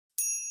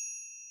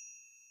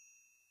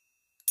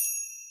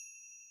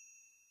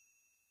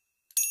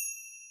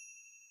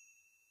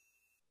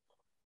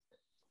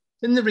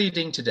In the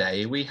reading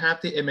today, we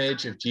have the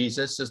image of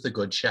Jesus as the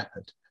Good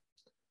Shepherd.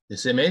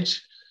 This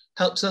image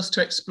helps us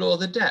to explore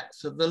the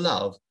depth of the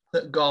love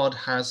that God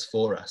has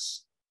for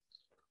us.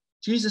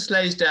 Jesus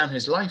lays down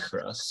his life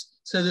for us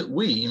so that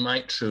we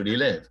might truly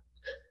live.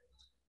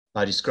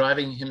 By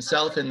describing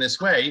himself in this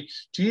way,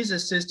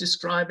 Jesus is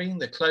describing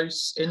the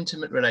close,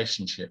 intimate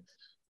relationship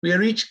we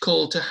are each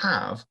called to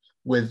have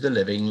with the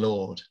living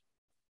Lord.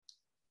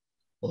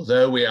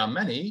 Although we are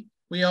many,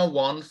 we are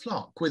one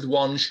flock with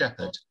one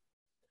shepherd,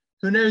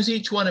 who knows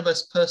each one of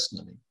us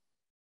personally.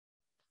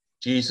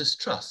 Jesus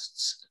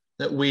trusts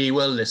that we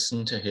will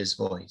listen to his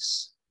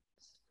voice.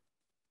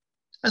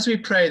 As we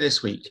pray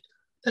this week,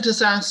 let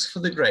us ask for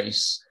the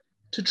grace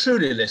to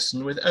truly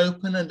listen with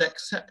open and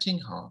accepting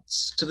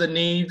hearts to the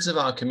needs of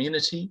our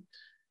community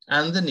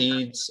and the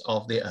needs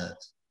of the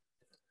earth.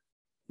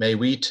 May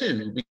we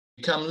too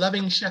become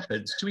loving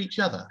shepherds to each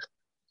other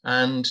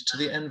and to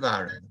the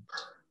environment.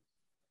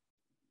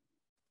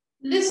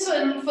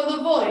 Listen for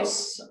the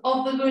voice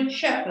of the Good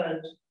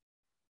Shepherd.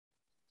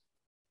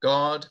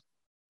 God,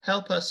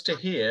 help us to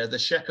hear the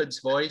shepherd's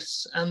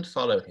voice and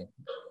follow him.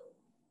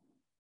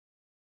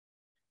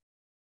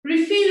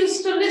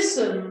 Refuse to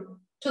listen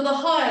to the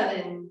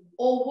hireling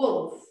or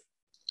wolf.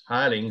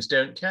 Hirelings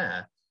don't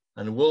care,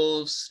 and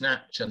wolves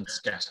snatch and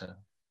scatter.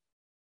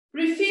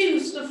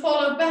 Refuse to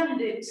follow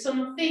bandits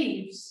and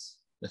thieves.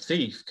 The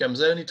thief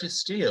comes only to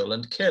steal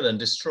and kill and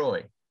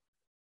destroy.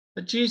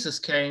 But Jesus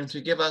came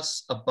to give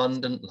us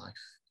abundant life.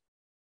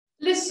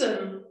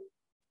 Listen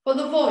for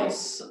the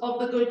voice of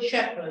the Good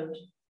Shepherd.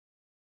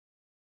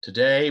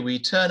 Today we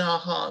turn our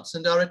hearts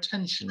and our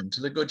attention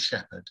to the Good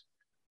Shepherd,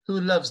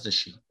 who loves the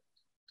sheep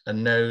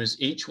and knows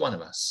each one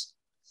of us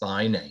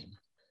by name.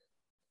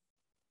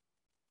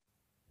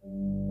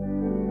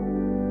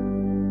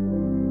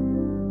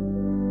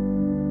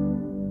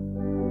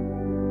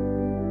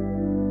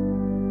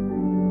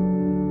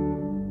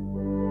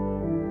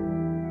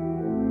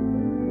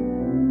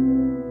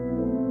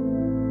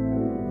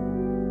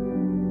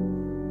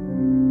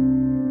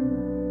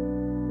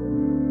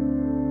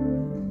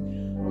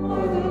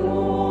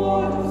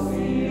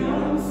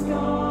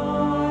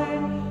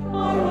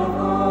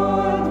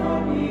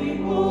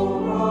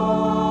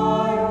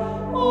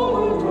 All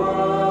who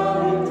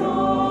dwell in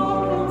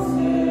dark and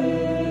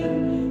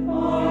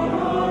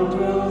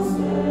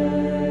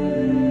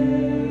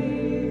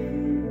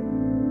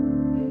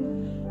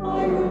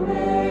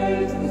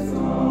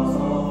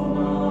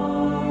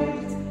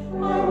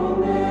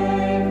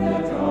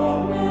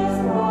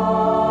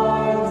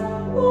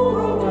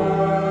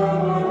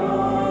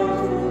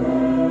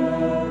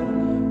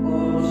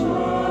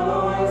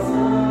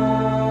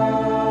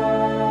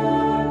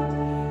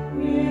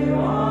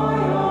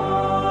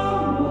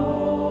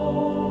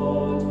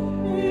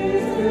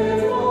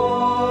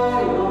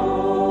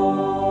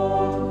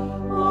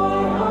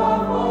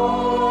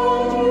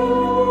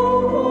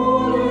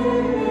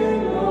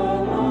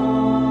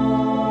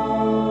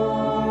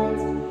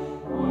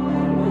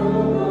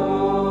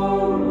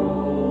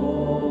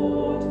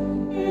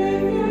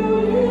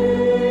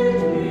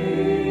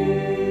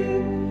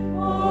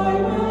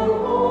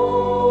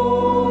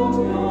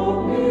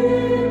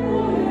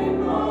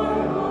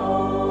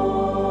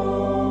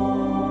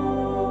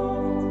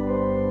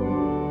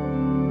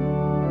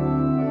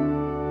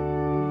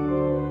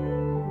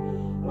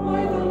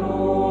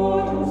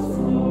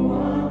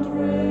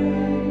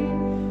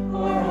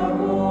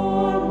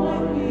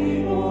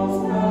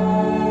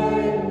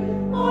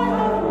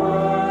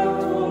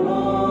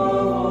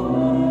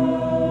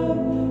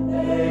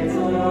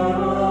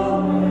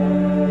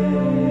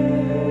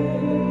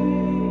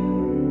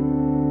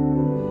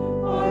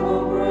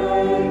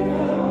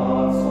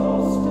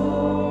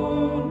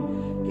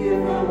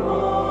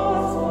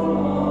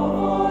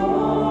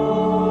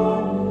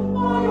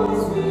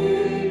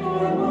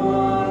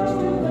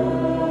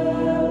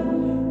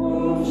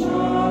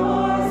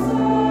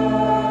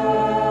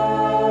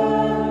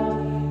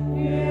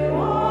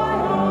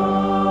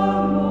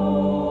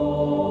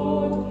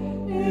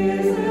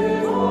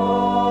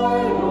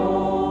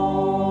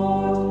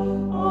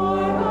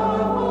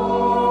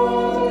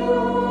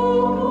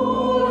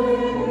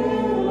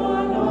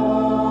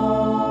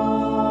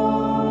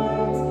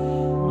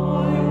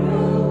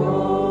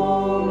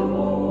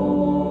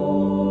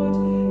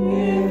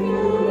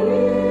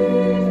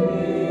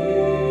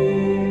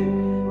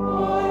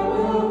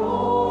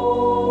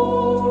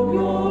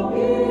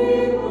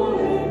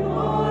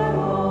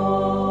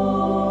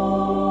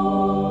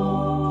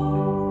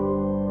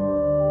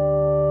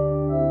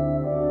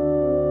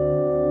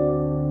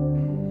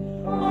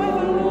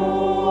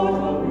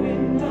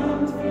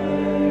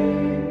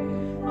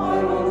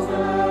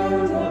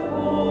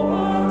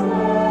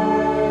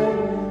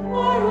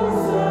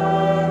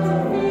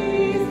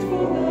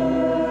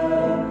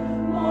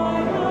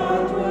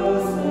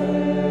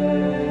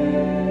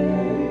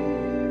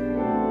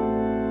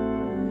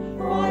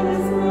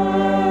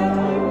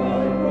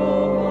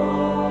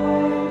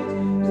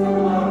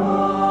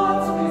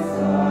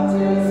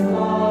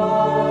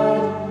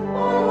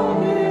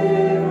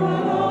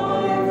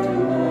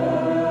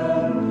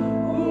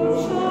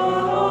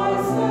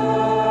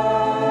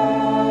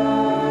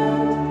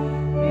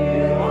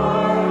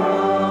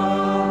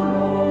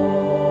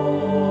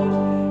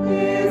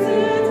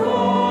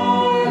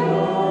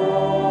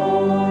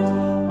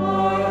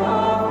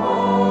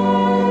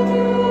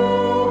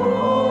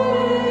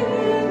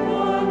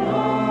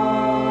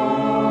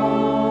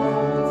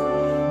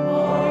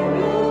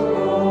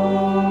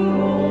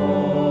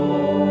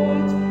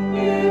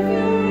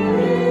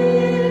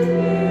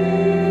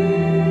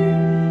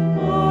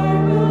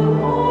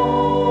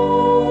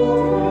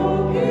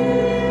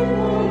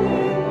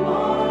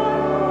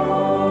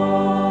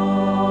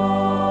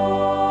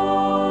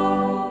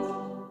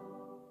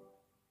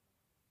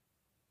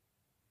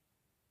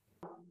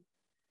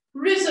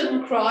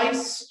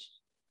Christ,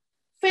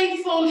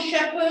 faithful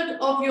shepherd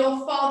of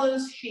your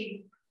Father's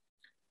sheep,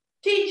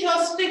 teach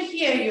us to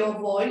hear your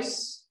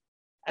voice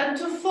and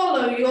to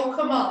follow your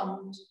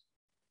command,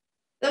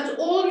 that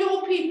all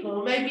your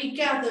people may be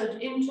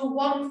gathered into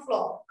one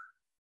flock,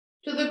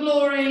 to the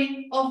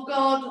glory of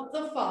God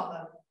the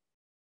Father.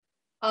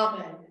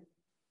 Amen.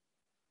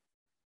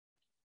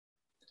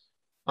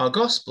 Our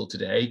gospel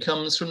today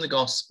comes from the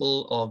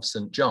Gospel of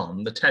St.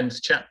 John, the 10th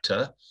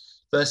chapter,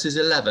 verses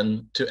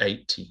 11 to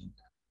 18.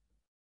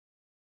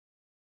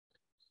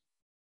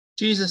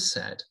 Jesus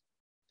said,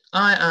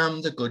 "I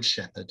am the good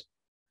shepherd.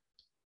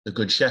 The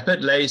good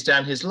shepherd lays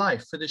down his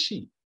life for the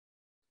sheep.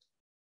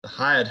 The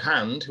hired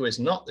hand, who is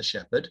not the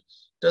shepherd,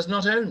 does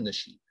not own the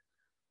sheep.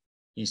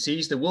 He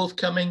sees the wolf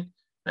coming,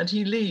 and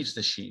he leaves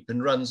the sheep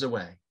and runs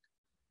away,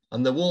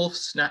 and the wolf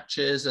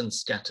snatches and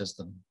scatters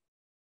them.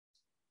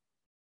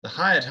 The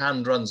hired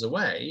hand runs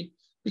away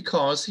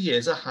because he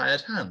is a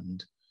hired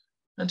hand,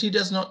 and he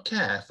does not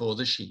care for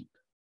the sheep.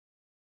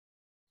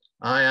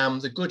 I am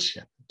the good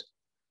shepherd.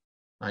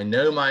 I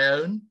know my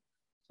own,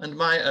 and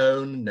my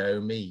own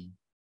know me.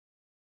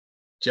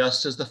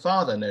 Just as the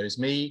Father knows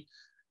me,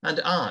 and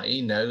I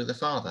know the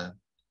Father.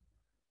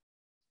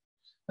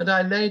 And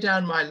I lay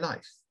down my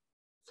life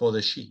for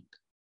the sheep.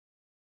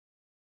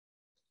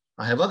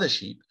 I have other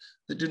sheep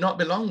that do not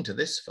belong to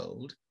this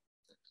fold.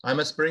 I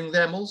must bring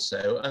them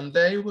also, and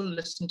they will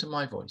listen to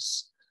my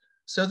voice.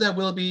 So there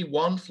will be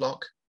one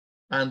flock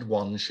and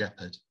one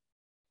shepherd.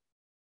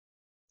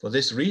 For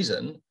this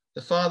reason,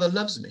 the Father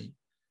loves me,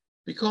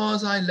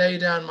 because I lay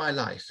down my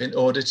life in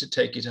order to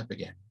take it up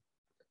again.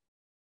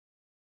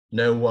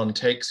 No one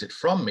takes it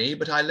from me,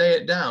 but I lay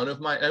it down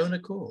of my own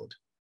accord.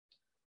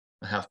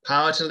 I have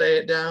power to lay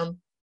it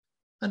down,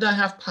 and I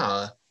have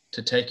power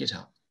to take it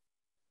up.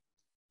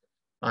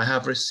 I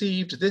have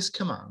received this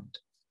command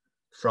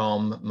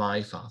from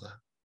my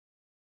Father."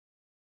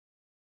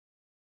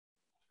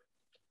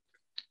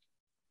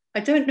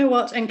 I don't know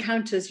what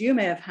encounters you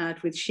may have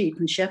had with sheep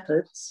and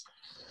shepherds.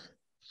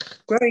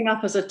 Growing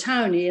up as a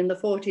townie in the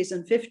 40s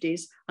and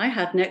 50s, I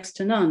had next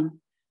to none,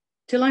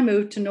 till I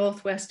moved to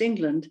northwest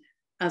England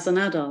as an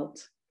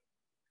adult.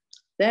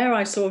 There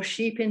I saw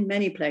sheep in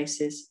many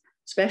places,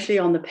 especially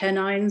on the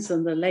Pennines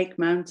and the Lake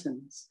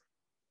Mountains.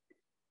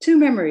 Two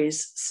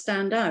memories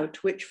stand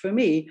out, which for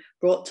me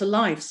brought to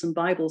life some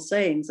Bible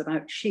sayings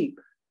about sheep.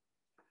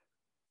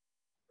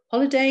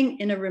 Holidaying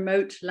in a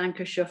remote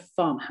Lancashire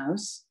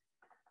farmhouse,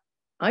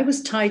 I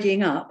was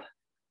tidying up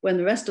when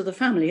the rest of the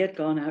family had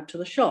gone out to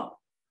the shop.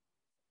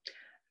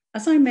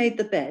 As I made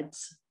the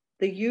beds,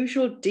 the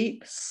usual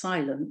deep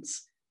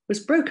silence was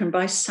broken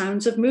by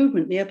sounds of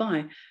movement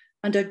nearby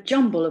and a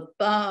jumble of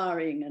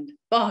baaing and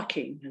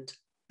barking and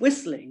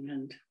whistling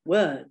and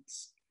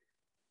words.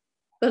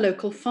 The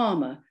local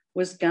farmer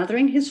was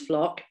gathering his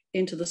flock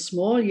into the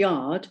small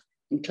yard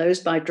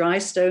enclosed by dry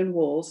stone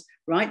walls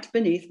right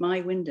beneath my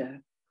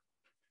window.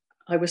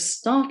 I was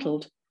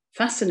startled,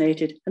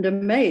 fascinated, and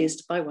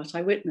amazed by what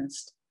I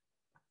witnessed,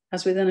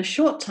 as within a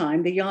short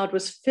time the yard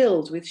was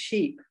filled with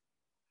sheep.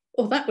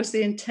 Or that was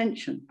the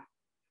intention.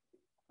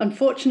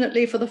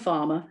 Unfortunately for the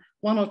farmer,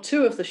 one or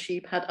two of the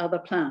sheep had other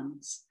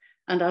plans,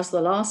 and as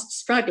the last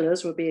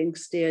stragglers were being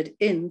steered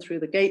in through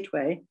the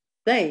gateway,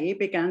 they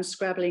began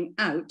scrabbling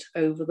out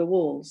over the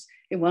walls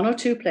in one or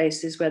two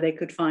places where they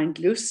could find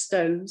loose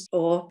stones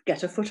or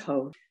get a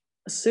foothold.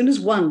 As soon as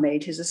one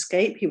made his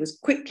escape, he was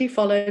quickly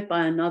followed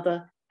by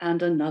another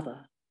and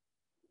another.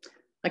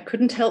 I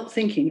couldn't help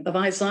thinking of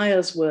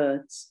Isaiah's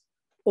words,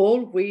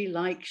 "All we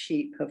like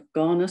sheep have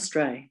gone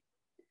astray.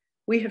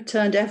 We have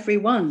turned every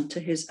one to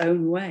his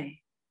own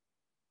way."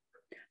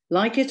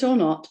 Like it or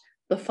not,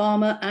 the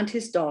farmer and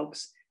his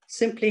dogs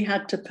simply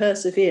had to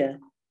persevere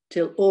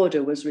till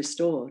order was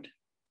restored.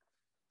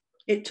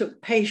 It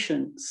took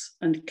patience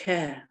and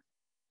care.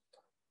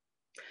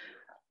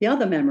 The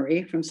other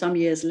memory from some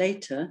years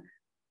later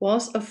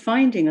was of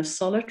finding a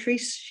solitary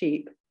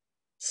sheep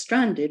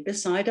stranded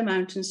beside a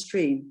mountain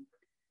stream,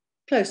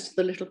 close to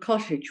the little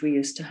cottage we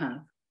used to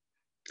have.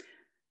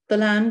 The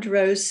land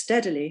rose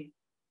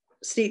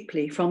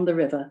steeply from the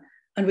river,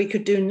 and we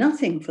could do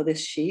nothing for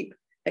this sheep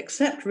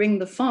except ring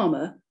the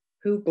farmer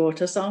who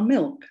brought us our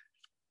milk.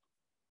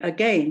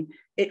 Again,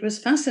 it was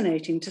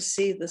fascinating to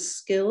see the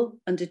skill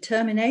and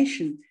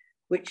determination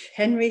which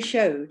Henry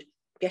showed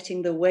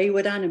getting the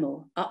wayward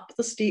animal up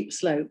the steep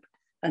slope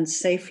and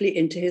safely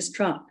into his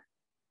truck.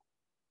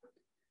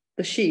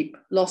 The sheep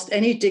lost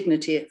any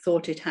dignity it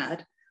thought it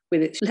had,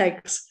 with its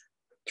legs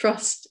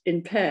thrust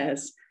in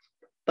pairs,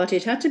 but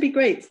it had to be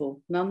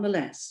grateful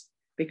nonetheless,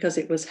 because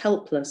it was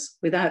helpless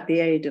without the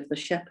aid of the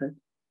shepherd.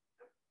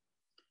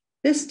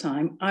 This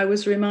time, I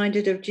was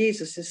reminded of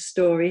Jesus'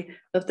 story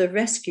of the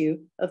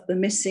rescue of the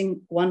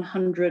missing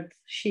 100th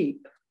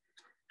sheep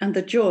and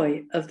the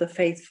joy of the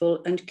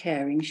faithful and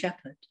caring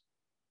shepherd.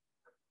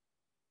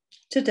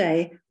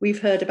 Today,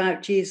 we've heard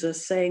about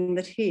Jesus saying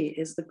that he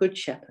is the good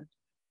shepherd.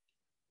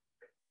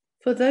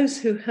 For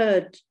those who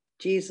heard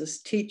Jesus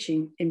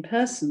teaching in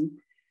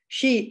person,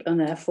 sheep and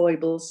their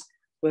foibles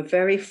were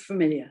very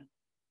familiar.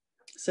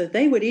 so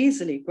they would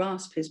easily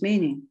grasp his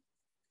meaning.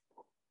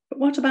 But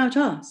what about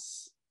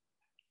us?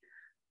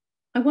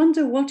 I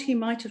wonder what he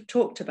might have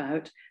talked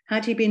about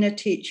had he been a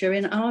teacher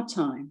in our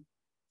time.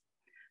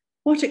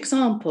 What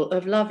example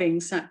of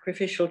loving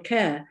sacrificial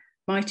care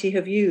might he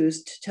have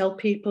used to tell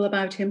people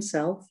about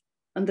himself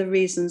and the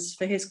reasons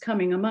for his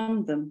coming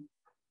among them?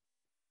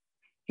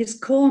 His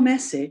core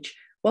message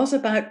was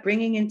about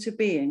bringing into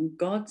being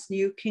God's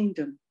new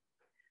kingdom,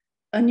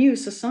 a new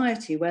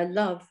society where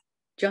love,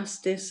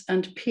 justice,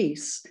 and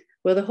peace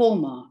were the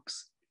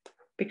hallmarks,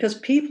 because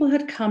people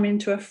had come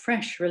into a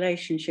fresh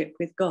relationship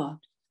with God.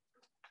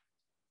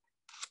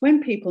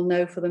 When people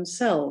know for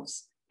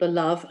themselves the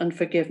love and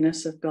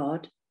forgiveness of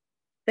God,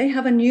 they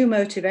have a new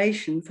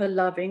motivation for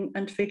loving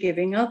and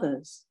forgiving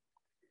others.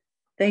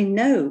 They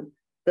know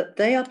that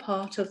they are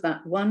part of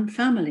that one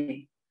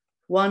family,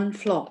 one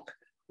flock,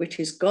 which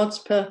is God's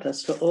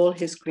purpose for all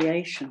his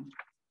creation.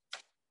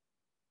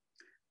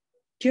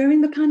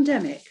 During the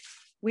pandemic,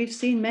 we've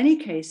seen many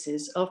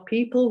cases of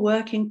people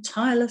working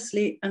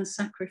tirelessly and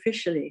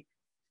sacrificially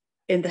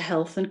in the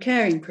health and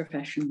caring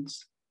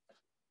professions,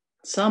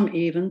 some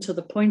even to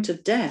the point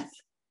of death,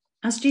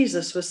 as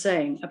Jesus was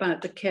saying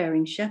about the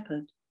caring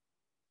shepherd.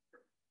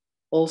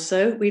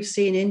 Also, we've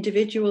seen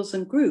individuals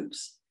and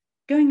groups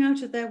going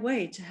out of their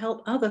way to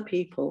help other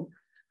people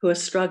who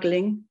are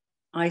struggling,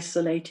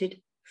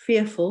 isolated,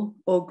 fearful,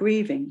 or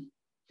grieving.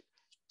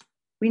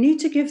 We need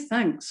to give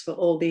thanks for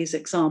all these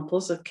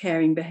examples of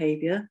caring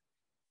behavior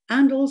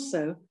and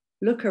also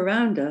look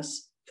around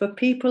us for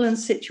people and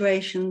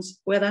situations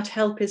where that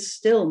help is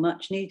still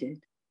much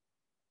needed.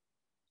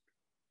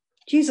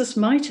 Jesus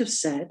might have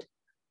said,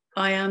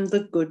 "I am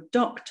the good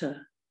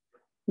doctor,"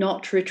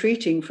 not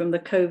retreating from the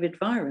COVID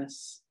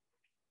virus.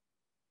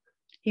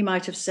 He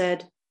might have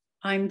said,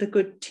 "I'm the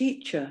good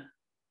teacher,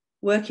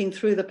 working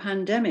through the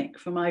pandemic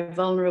for my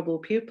vulnerable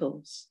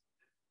pupils."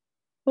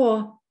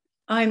 Or,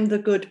 "I'm the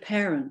good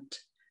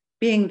parent,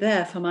 being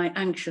there for my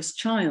anxious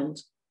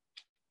child,"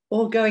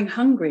 or going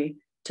hungry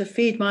to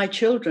feed my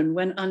children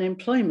when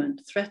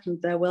unemployment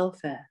threatened their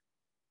welfare.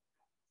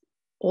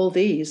 All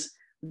these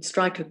would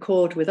strike a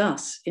chord with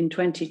us in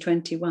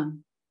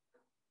 2021.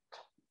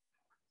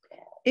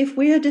 If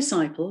we are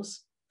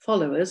disciples,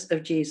 followers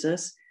of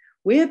Jesus,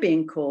 we're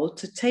being called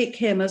to take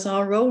him as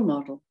our role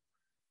model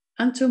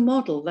and to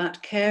model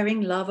that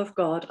caring love of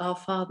God, our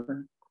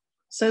Father,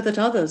 so that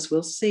others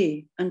will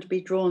see and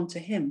be drawn to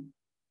him.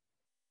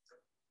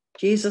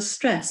 Jesus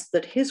stressed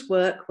that his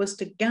work was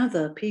to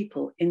gather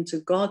people into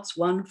God's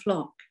one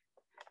flock,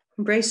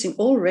 embracing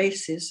all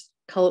races,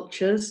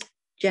 cultures,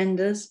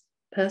 genders,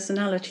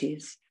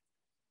 personalities.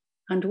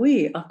 And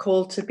we are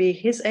called to be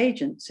his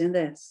agents in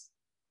this.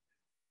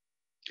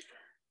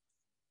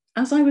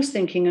 As I was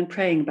thinking and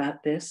praying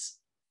about this,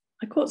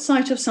 I caught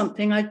sight of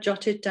something I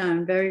jotted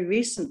down very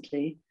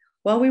recently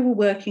while we were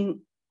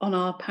working on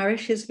our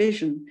parish's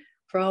vision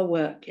for our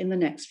work in the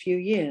next few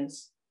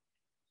years.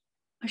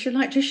 I should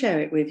like to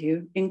share it with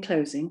you in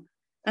closing,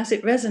 as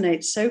it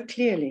resonates so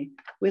clearly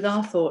with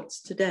our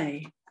thoughts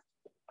today.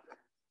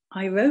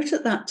 I wrote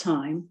at that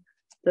time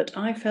that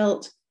I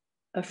felt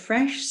a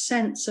fresh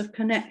sense of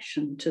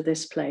connection to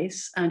this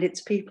place and its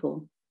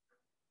people,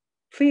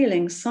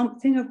 feeling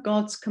something of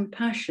God's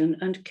compassion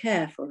and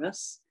care for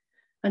us,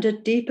 and a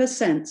deeper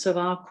sense of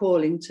our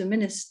calling to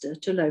minister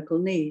to local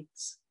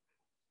needs.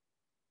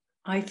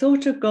 I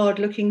thought of God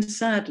looking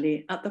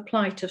sadly at the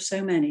plight of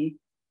so many,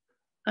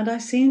 and I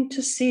seemed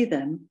to see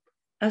them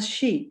as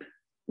sheep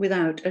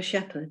without a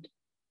shepherd.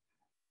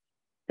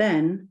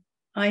 Then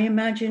I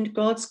imagined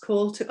God's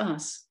call to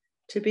us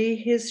to be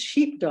his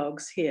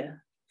sheepdogs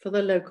here for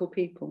the local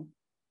people.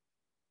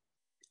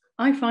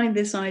 I find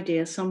this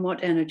idea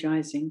somewhat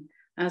energizing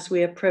as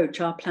we approach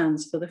our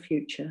plans for the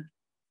future.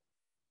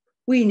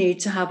 We need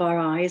to have our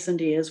eyes and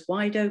ears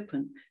wide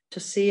open to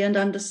see and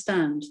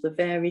understand the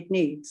varied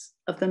needs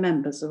of the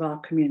members of our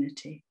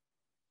community.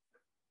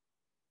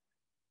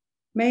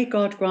 May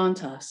God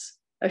grant us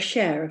a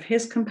share of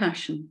his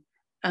compassion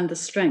and the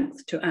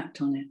strength to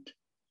act on it.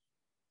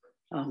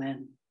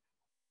 Amen.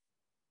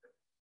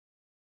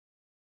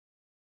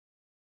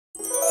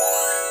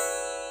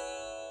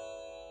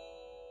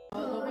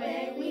 For the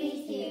way we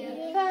hear,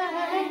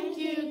 thank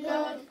you,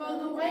 God, for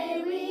the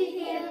way we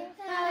hear.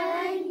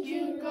 Thank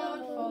you, God,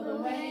 for the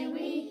way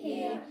we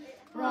hear,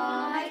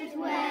 right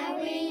where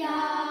we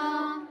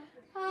are.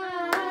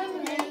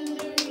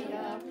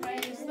 Hallelujah,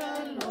 praise the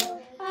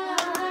Lord.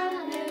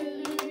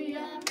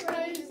 Hallelujah,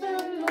 praise the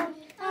Lord.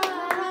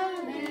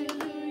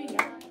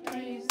 Hallelujah,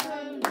 praise the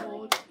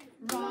Lord.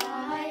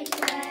 Right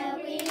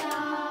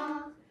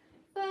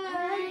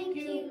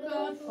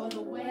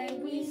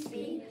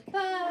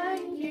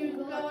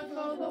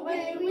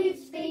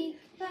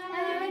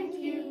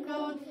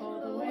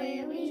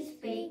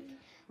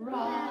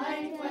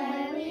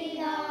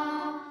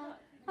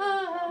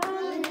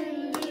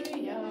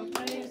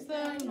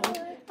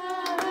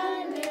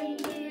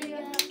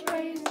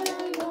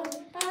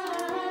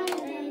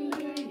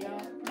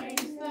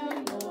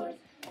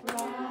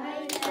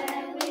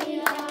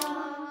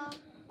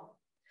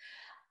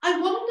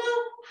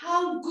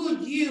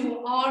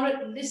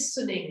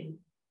listening.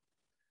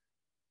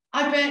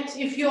 I bet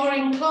if you're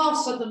in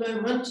class at the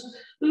moment,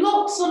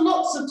 lots and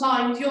lots of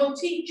times your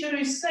teacher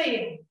is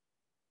saying,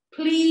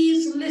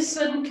 please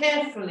listen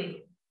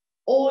carefully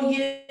or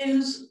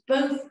use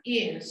both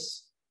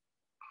ears.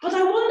 But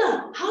I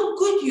wonder how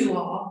good you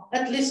are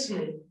at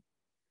listening.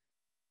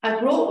 I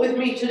brought with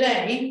me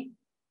today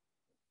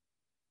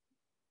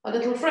a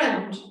little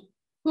friend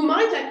who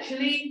might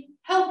actually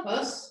help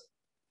us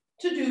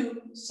to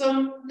do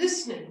some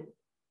listening.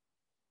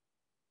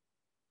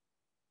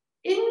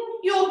 In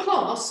your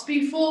class,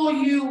 before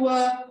you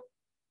were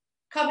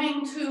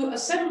coming to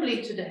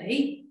assembly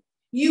today,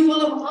 you will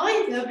have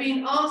either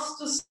been asked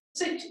to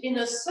sit in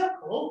a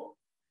circle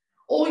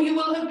or you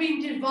will have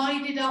been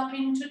divided up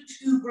into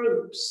two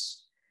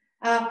groups,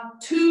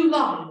 2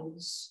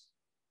 lines,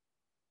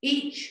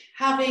 each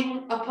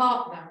having a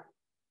partner.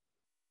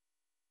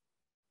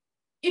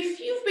 If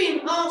you've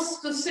been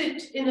asked to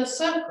sit in a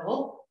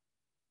circle,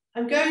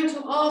 I'm going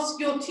to ask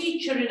your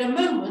teacher in a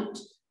moment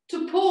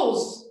to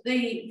pause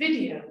the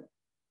video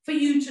for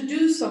you to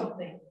do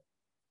something.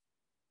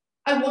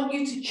 I want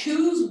you to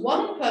choose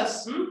one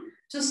person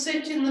to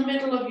sit in the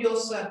middle of your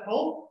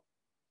circle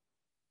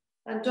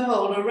and to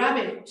hold a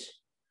rabbit,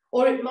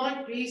 or it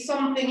might be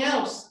something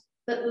else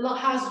that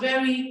has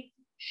very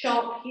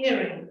sharp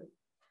hearing.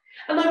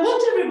 And I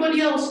want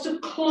everybody else to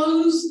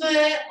close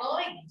their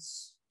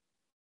eyes.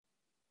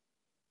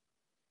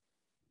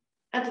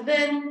 And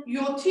then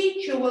your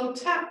teacher will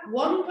tap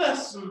one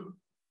person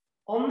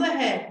on the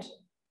head,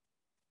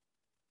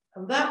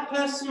 and that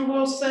person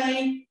will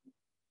say,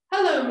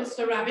 hello,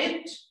 Mr.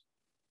 Rabbit.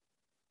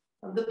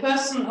 And the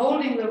person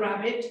holding the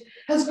rabbit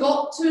has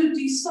got to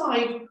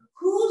decide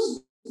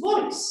whose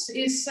voice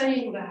is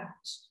saying that.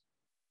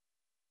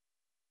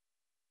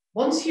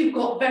 Once you've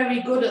got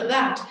very good at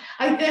that,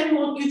 I then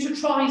want you to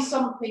try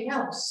something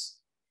else.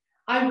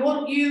 I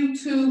want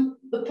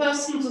the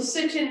person to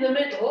sit in the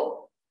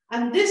middle,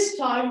 and this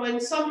time when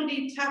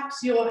somebody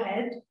taps your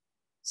head,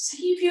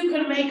 see if you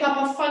can make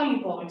up a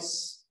funny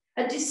voice,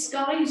 a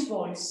disguised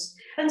voice,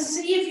 and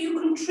see if you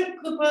can trick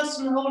the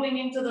person holding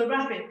into the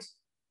rabbit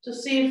to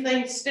see if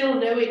they still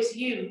know it's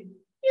you.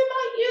 You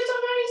might use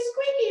a very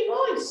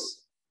squeaky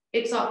voice.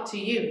 It's up to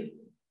you.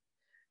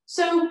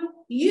 So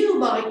you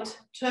might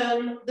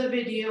turn the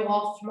video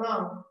off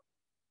now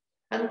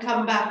and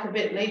come back a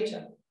bit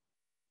later.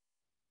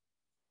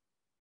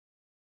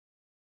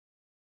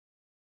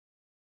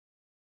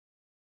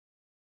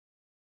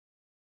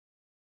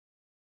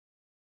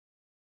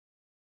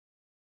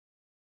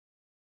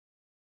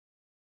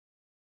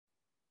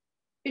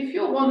 If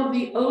you're one of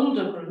the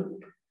older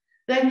group,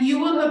 then you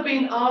will have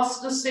been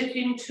asked to sit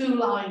in 2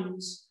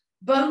 lines,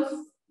 both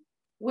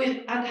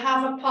with and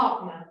have a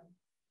partner.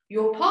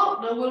 Your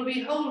partner will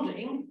be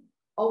holding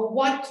a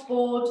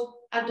whiteboard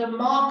and a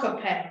marker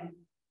pen.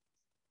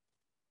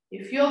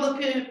 If you're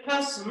the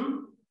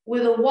person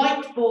with a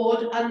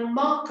whiteboard and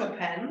marker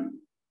pen,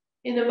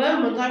 in a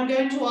moment I'm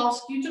going to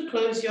ask you to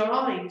close your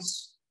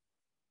eyes.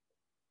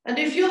 And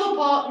if you're the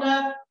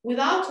partner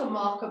without a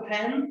marker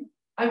pen,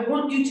 I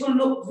want you to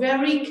look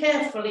very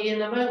carefully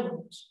in a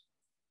moment.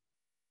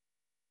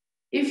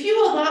 If you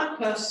are that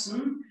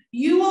person,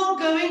 you are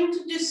going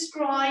to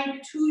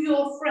describe to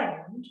your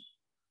friend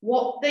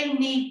what they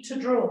need to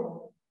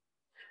draw.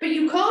 But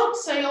you can't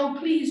say, oh,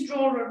 please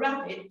draw a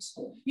rabbit.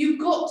 You've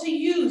got to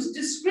use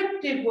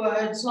descriptive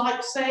words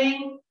like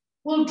saying,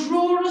 well,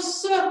 draw a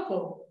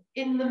circle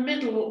in the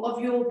middle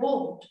of your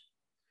board,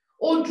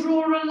 or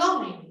draw a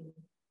line.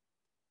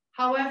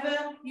 However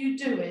you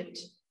do it,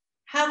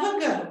 have a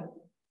go.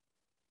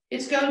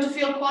 It's going to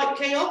feel quite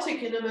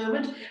chaotic in a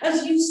moment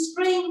as you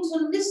strain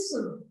to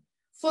listen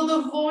for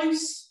the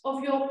voice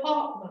of your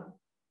partner.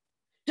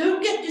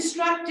 Don't get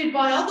distracted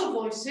by other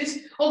voices,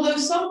 although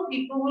some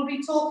people will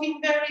be talking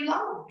very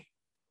loud.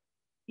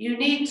 You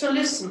need to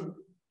listen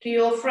to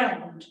your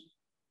friend.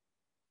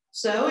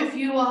 So if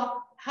you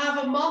have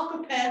a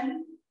marker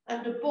pen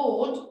and a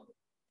board,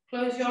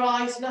 close your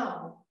eyes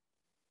now.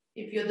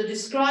 If you're the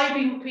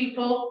describing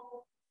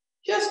people,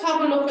 just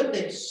have a look at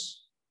this.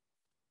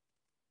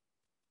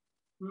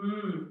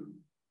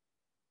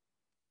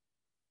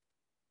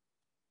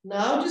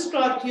 Now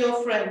describe to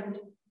your friend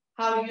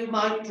how you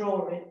might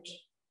draw it.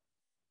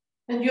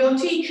 And your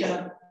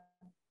teacher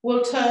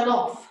will turn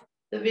off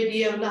the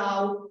video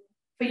now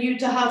for you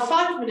to have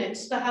 5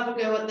 minutes to have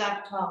a go at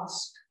that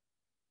task.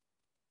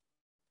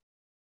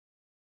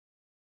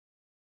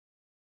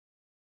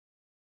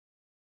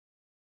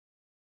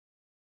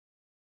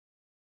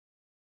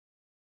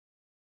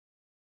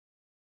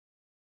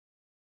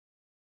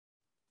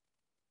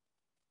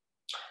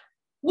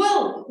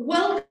 Well,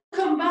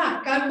 welcome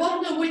back. I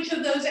wonder which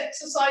of those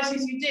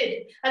exercises you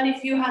did and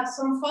if you had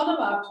some fun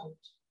about it.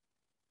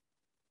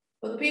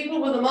 For the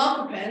people with the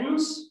marker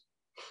pens,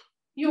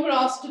 you were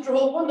asked to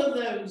draw one of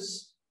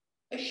those,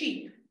 a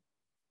sheep.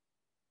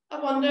 I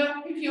wonder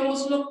if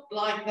yours looked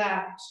like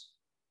that.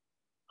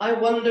 I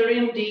wonder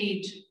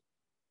indeed.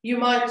 You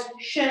might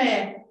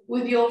share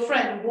with your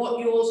friend what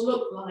yours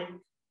looked like.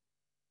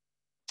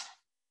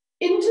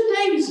 In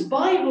today's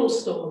Bible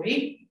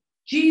story,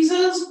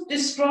 Jesus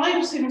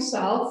describes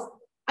himself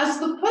as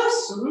the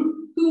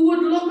person who would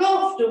look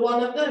after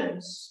one of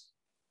those.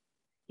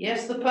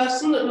 Yes, the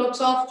person that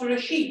looks after a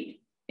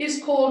sheep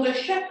is called a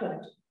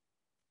shepherd.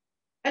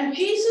 And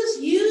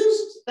Jesus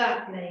used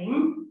that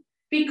name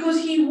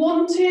because he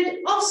wanted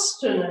us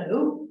to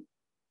know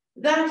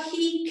that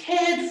he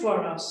cared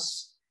for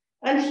us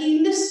and he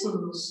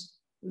listens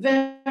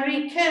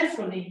very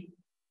carefully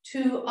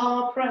to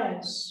our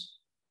prayers.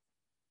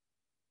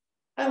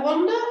 I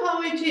wonder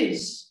how it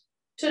is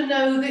to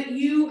know that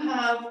you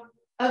have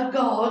a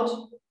God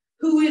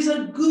who is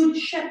a good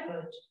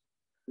shepherd,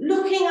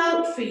 looking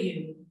out for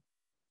you,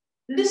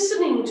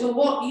 listening to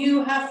what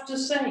you have to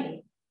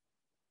say.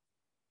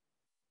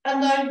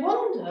 And I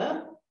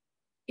wonder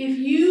if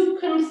you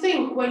can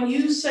think when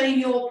you say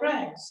your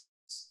prayers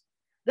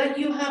that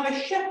you have a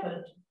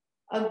shepherd,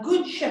 a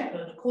good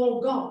shepherd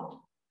called God,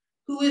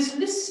 who is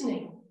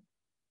listening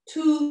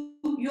to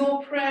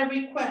your prayer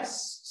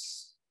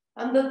requests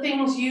and the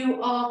things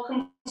you are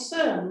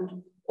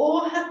concerned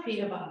or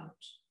happy about.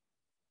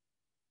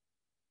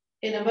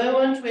 In a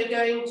moment, we're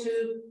going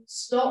to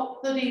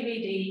stop the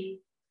DVD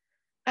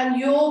and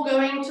you're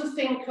going to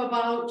think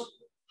about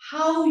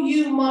how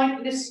you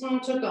might listen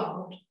to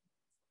God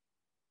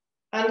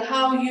and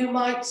how you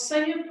might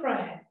say a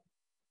prayer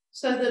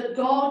so that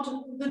God,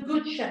 the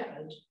Good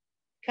Shepherd,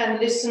 can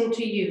listen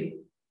to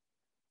you.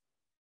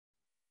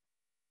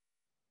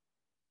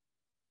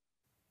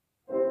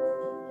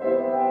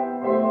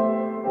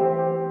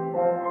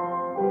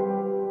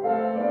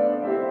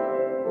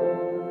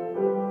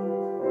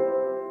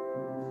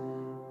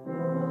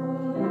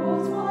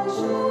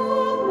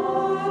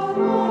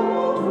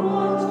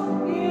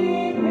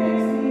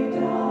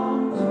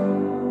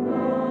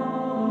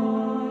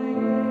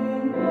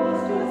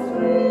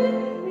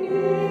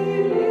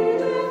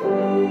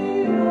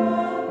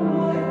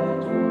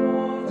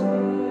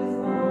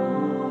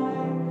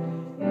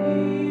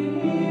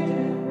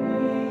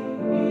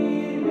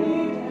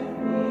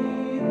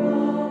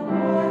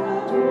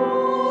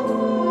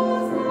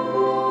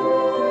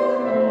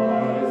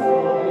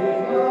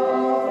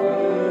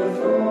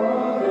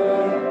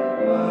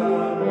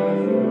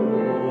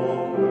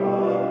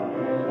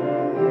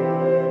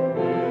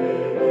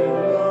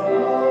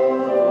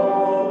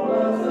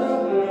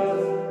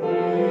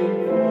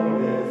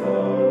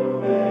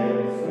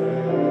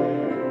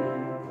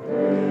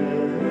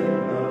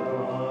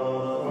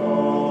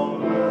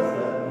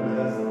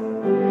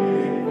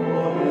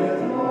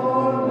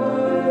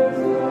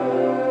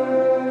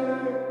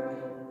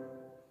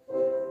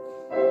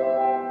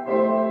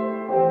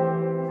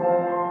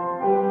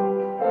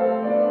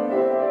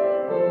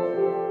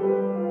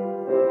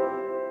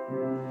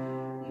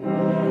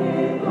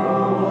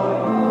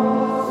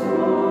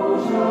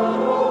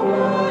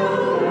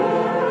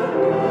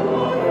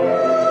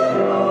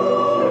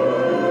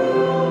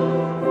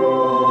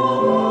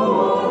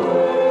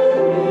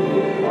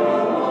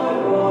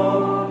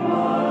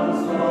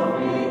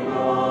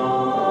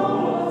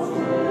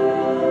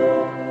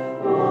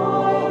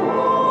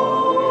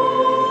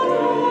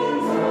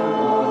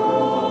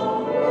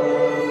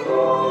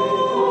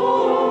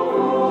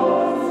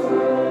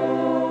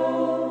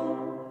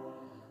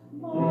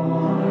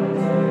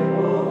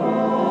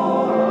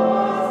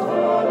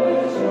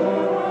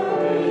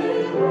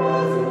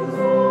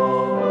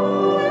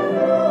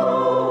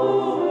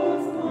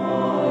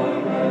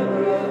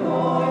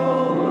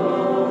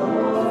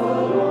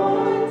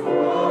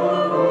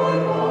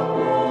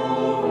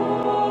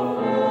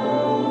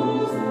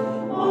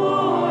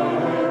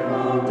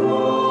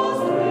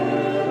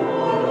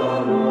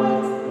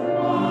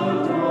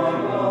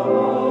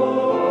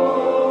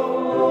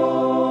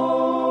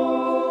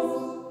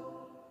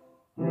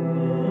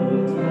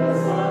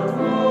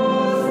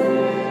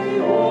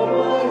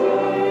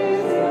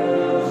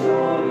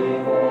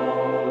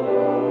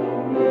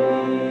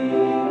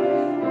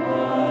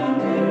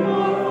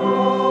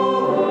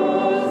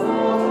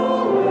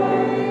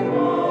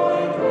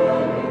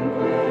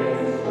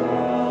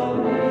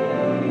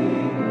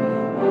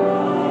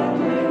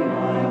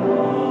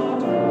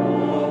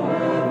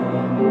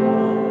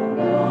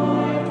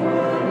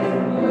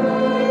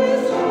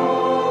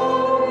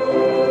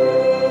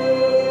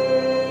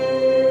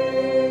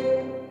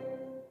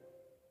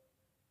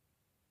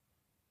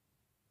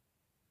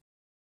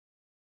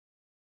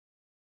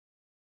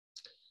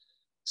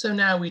 So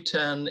now we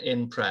turn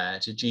in prayer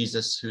to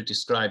Jesus, who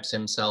describes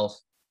himself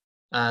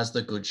as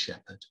the Good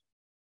Shepherd.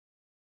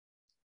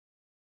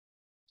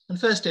 And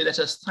firstly, let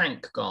us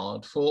thank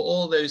God for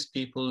all those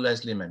people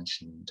Leslie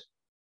mentioned,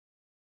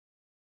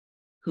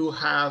 who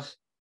have,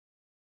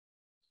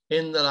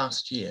 in the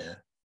last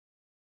year,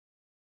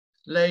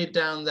 laid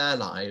down their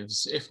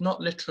lives, if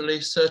not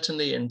literally,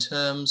 certainly in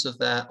terms of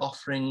their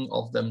offering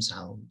of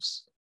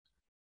themselves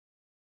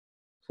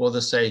for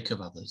the sake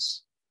of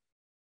others.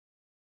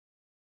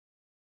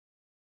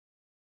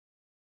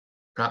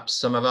 Perhaps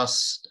some of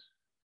us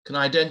can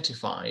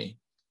identify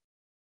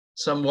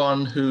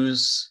someone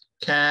whose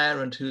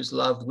care and whose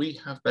love we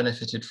have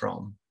benefited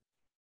from.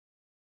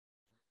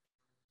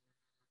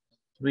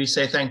 We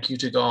say thank you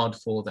to God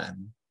for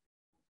them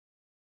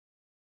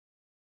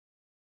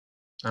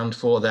and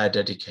for their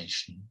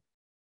dedication.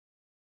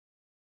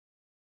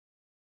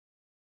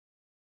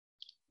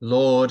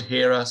 Lord,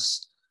 hear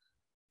us.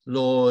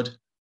 Lord,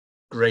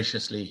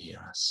 graciously hear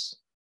us.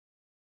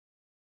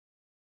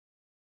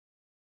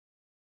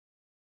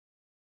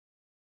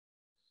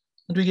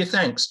 And we give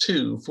thanks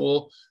too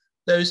for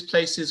those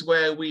places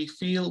where we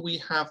feel we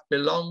have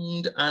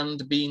belonged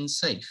and been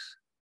safe.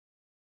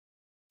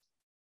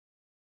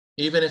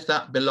 Even if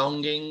that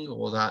belonging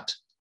or that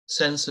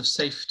sense of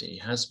safety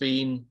has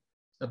been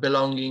a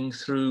belonging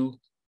through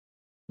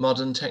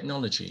modern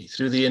technology,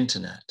 through the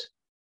internet.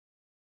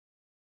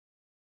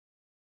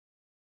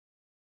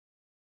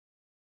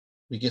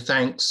 We give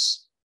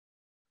thanks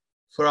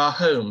for our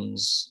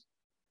homes,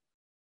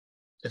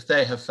 if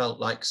they have felt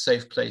like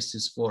safe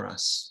places for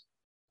us.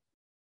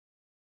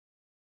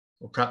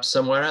 Or perhaps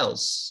somewhere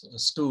else, a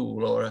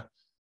school or a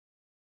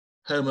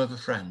home of a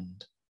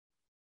friend.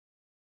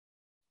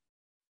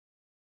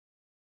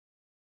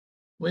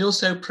 We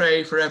also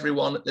pray for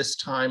everyone at this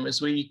time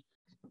as we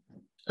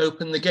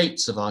open the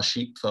gates of our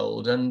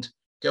sheepfold and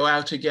go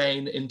out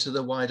again into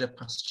the wider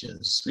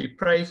pastures. We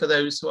pray for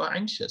those who are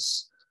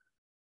anxious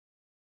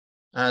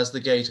as the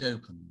gate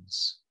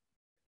opens.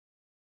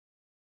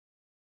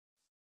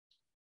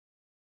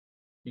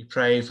 We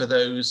pray for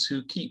those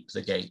who keep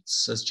the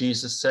gates, as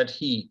Jesus said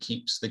he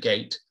keeps the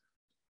gate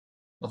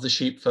of the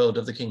sheepfold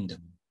of the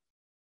kingdom.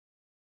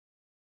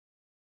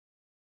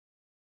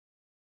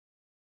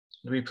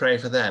 And we pray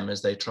for them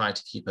as they try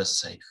to keep us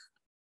safe.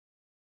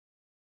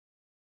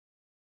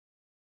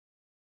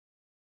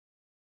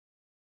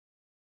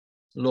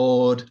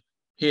 Lord,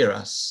 hear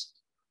us.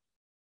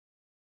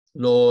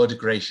 Lord,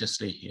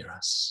 graciously hear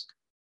us.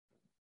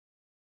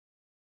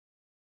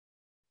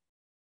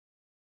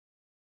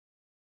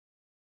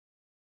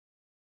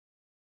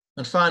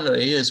 And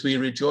finally, as we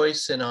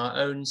rejoice in our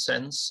own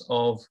sense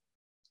of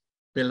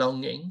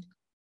belonging,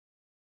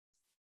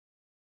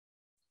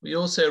 we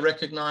also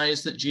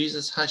recognize that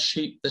Jesus has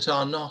sheep that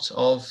are not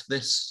of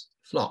this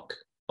flock,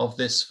 of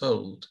this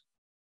fold,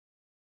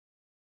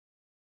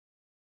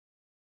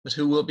 but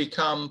who will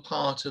become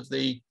part of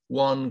the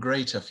one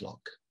greater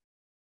flock,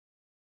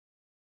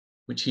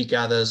 which he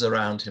gathers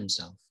around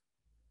himself.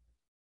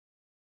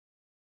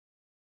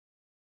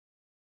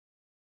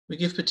 We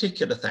give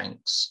particular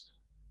thanks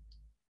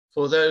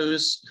for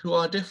those who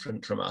are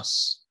different from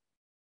us,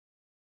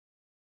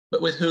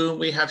 but with whom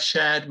we have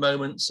shared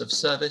moments of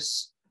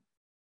service,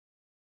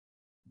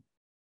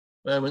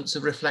 moments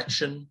of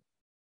reflection,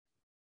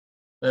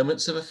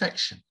 moments of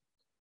affection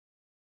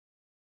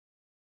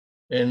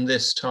in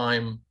this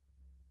time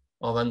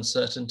of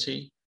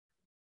uncertainty.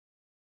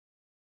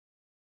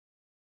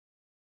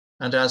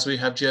 And as we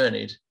have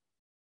journeyed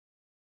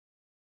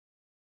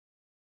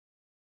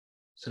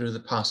through the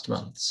past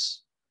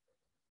months.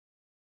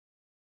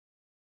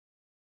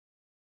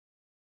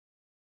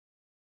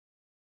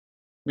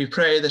 We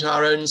pray that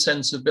our own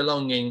sense of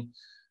belonging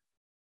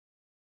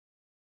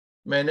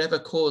may never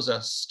cause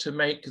us to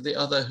make the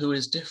other who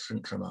is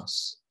different from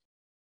us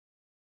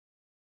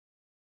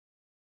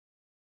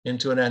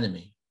into an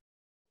enemy.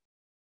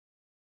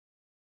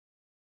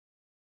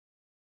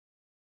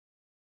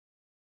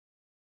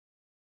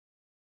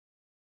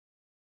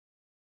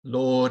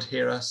 Lord,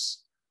 hear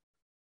us.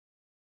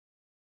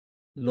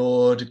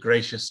 Lord,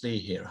 graciously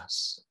hear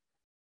us.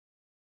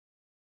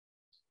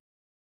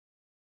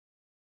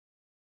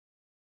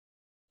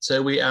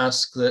 So we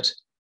ask that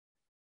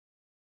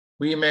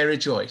we may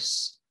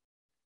rejoice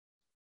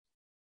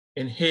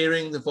in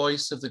hearing the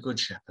voice of the Good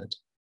Shepherd,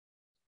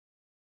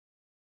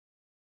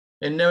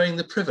 in knowing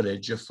the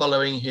privilege of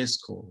following his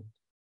call,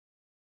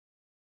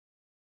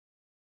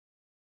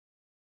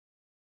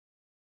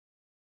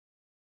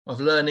 of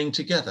learning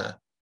together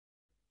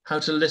how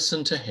to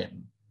listen to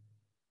him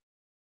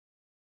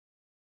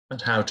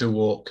and how to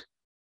walk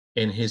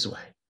in his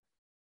way.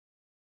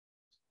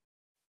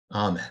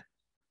 Amen.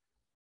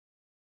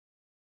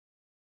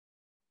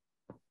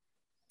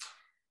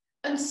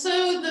 And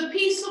so the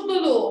peace of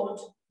the Lord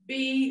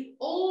be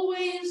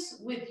always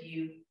with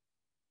you.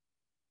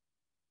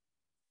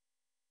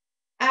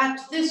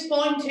 At this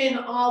point in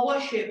our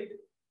worship,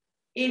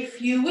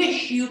 if you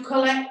wish, you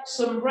collect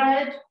some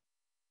bread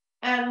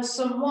and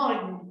some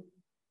wine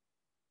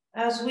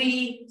as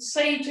we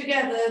say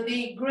together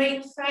the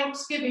great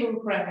Thanksgiving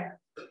prayer,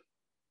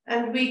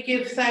 and we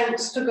give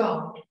thanks to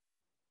God.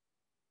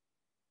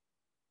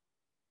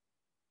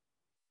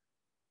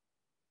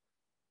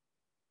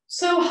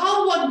 So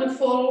how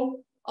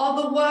wonderful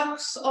are the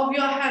works of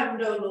your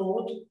hand, O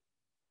Lord,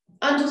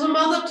 and as a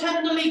mother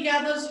tenderly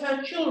gathers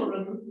her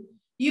children,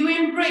 you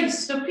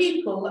embraced a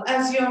people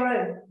as your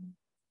own.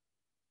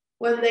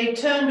 When they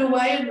turned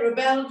away and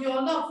rebelled,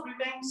 your love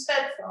remained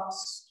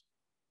steadfast.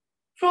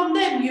 From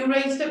them you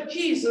raised up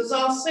Jesus,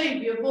 our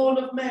Saviour, born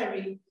of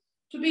Mary,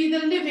 to be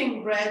the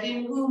living bread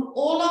in whom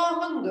all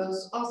our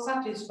hungers are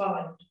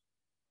satisfied.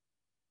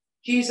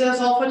 Jesus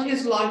offered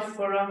his life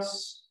for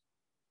us,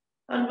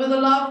 and with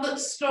a love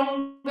that's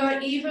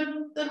stronger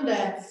even than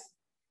death,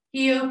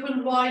 He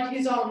opened wide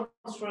his arms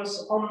for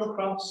us on the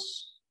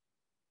cross.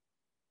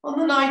 On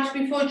the night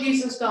before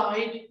Jesus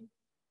died,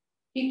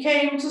 he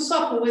came to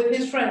supper with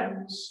his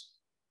friends,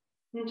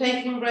 and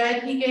taking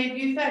bread, he gave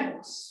you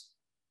thanks.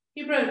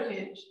 He broke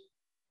it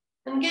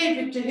and gave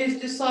it to his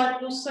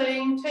disciples,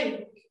 saying,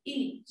 "Take,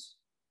 eat.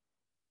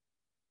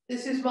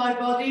 This is my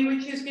body,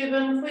 which is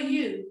given for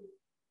you.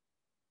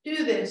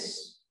 Do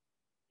this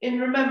in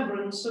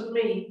remembrance of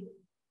me."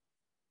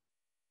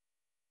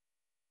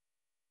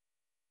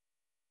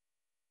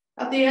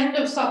 At the end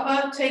of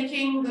supper,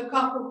 taking the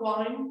cup of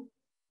wine,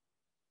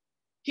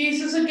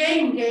 Jesus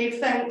again gave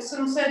thanks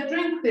and said,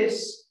 "Drink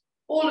this,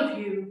 all of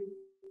you.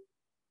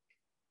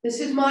 This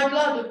is my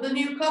blood of the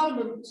new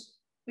covenant,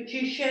 which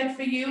is shed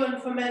for you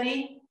and for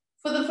many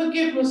for the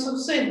forgiveness of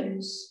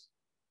sins.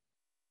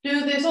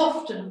 Do this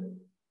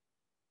often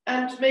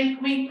and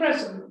make me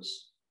present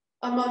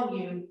among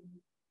you."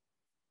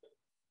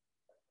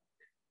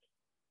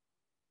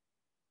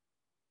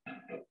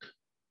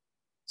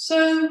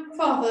 So,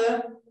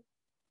 Father,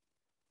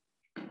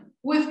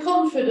 with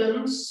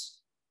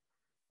confidence,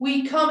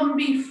 we come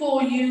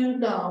before you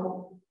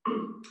now.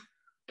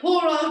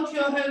 Pour out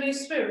your Holy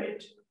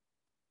Spirit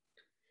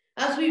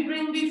as we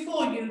bring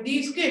before you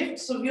these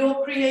gifts of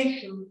your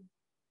creation.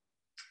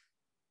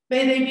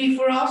 May they be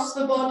for us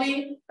the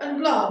body and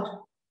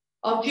blood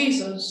of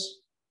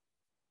Jesus.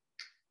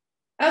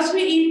 As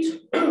we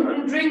eat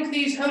and drink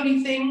these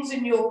holy things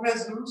in your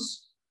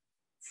presence,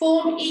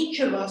 form each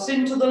of us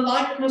into the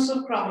likeness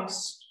of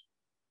Christ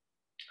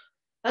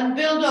and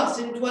build us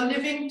into a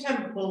living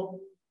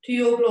temple to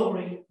your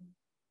glory.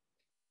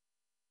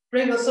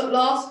 Bring us at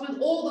last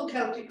with all the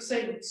Celtic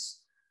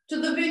saints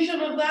to the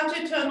vision of that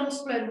eternal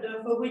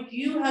splendour for which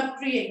you have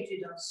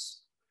created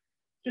us.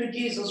 Through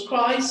Jesus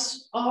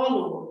Christ our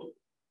Lord.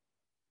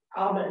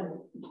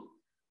 Amen.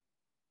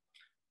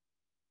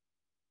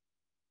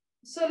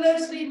 Sir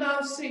Leslie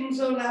now sings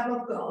O Lamb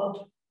of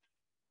God.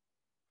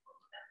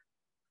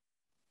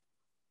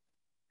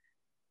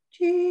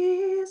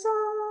 Jesus,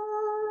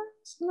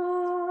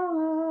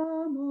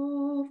 Lamb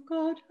of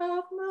God,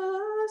 have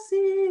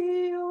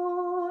mercy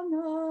on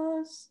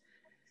us.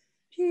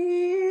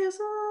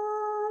 Jesus,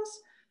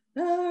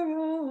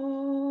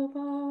 bearer of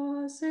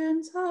our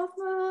sins, have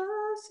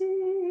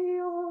mercy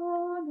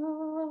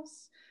on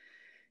us.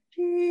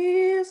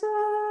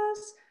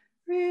 Jesus,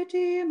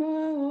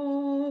 Redeemer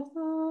of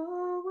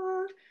the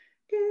world,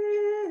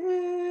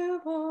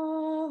 give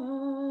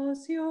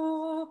us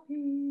your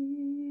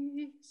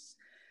peace.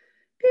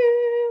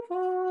 Give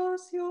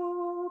us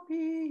your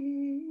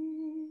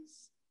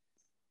peace.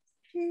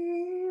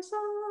 Jesus,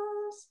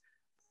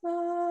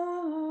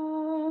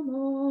 Lamb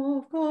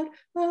of God,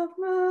 have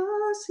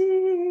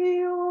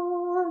mercy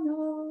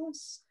on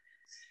us.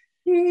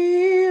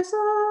 Jesus,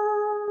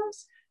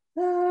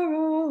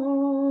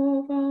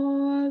 bearer of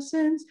our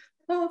sins,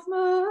 have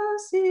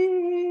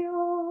mercy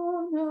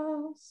on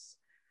us.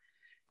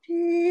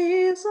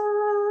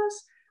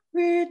 Jesus,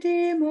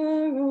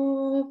 Redeemer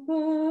of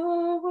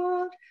the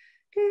world,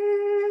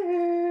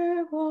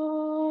 give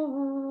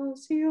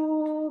us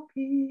your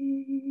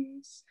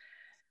peace.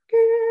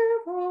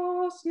 Give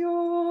us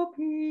your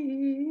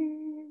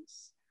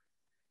peace.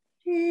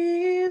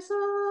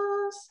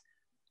 Jesus,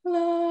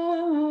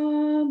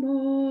 Lamb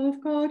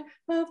of God,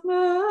 have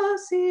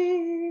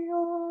mercy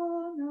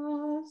on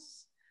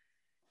us.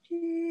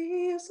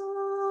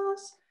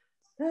 Jesus,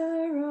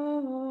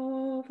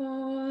 bearer of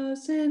our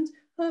sins,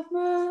 have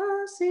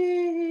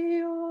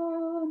mercy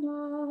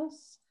on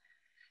us.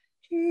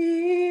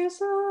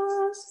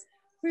 Jesus,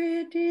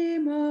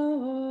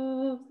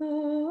 Redeemer of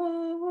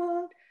the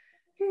world,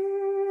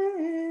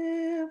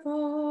 give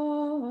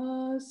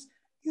us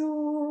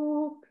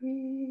your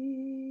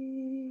peace.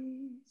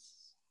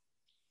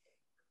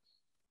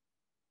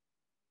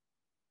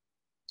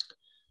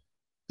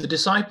 The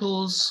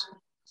disciples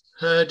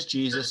heard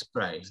Jesus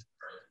pray,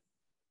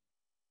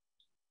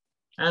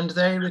 and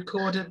they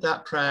recorded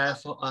that prayer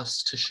for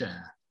us to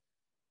share.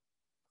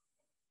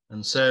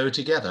 And so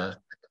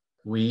together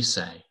we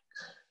say,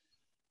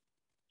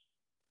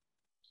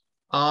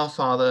 Our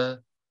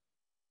Father,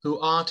 who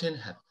art in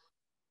heaven,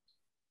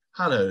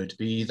 hallowed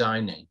be thy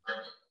name.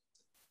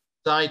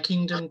 Thy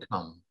kingdom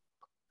come,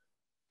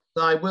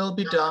 thy will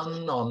be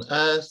done on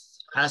earth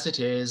as it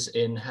is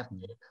in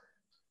heaven.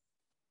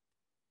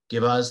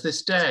 Give us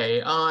this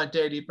day our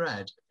daily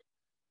bread,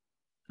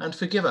 and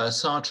forgive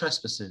us our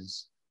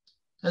trespasses,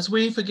 as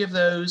we forgive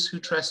those who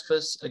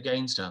trespass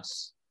against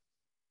us.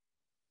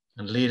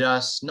 And lead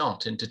us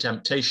not into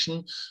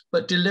temptation,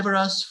 but deliver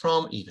us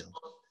from evil.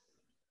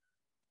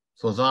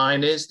 For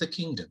thine is the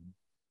kingdom,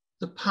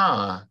 the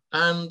power,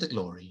 and the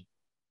glory,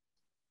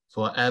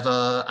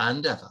 forever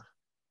and ever.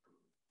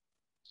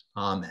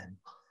 Amen.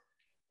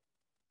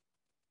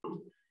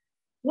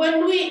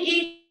 When we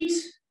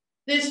eat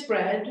this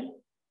bread,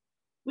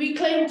 we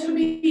claim to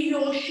be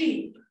your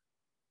sheep.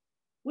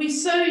 We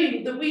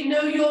say that we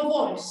know your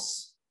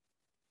voice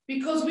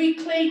because we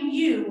claim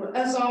you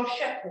as our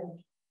shepherd.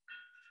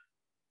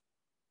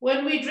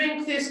 When we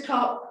drink this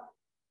cup,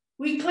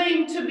 We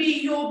claim to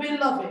be your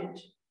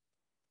beloved.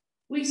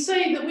 We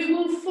say that we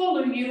will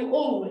follow you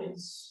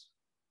always.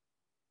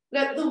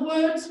 Let the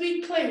words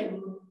we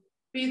claim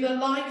be the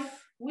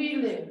life we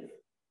live.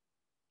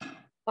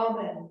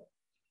 Amen.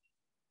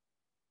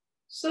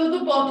 So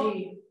the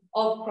body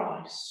of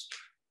Christ.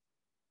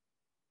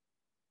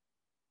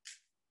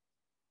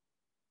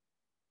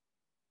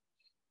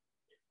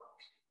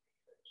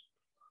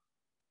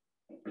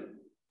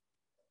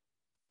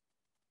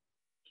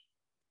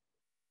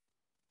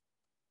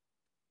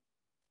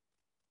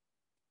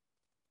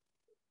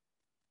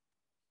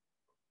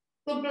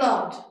 The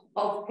blood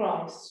of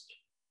Christ.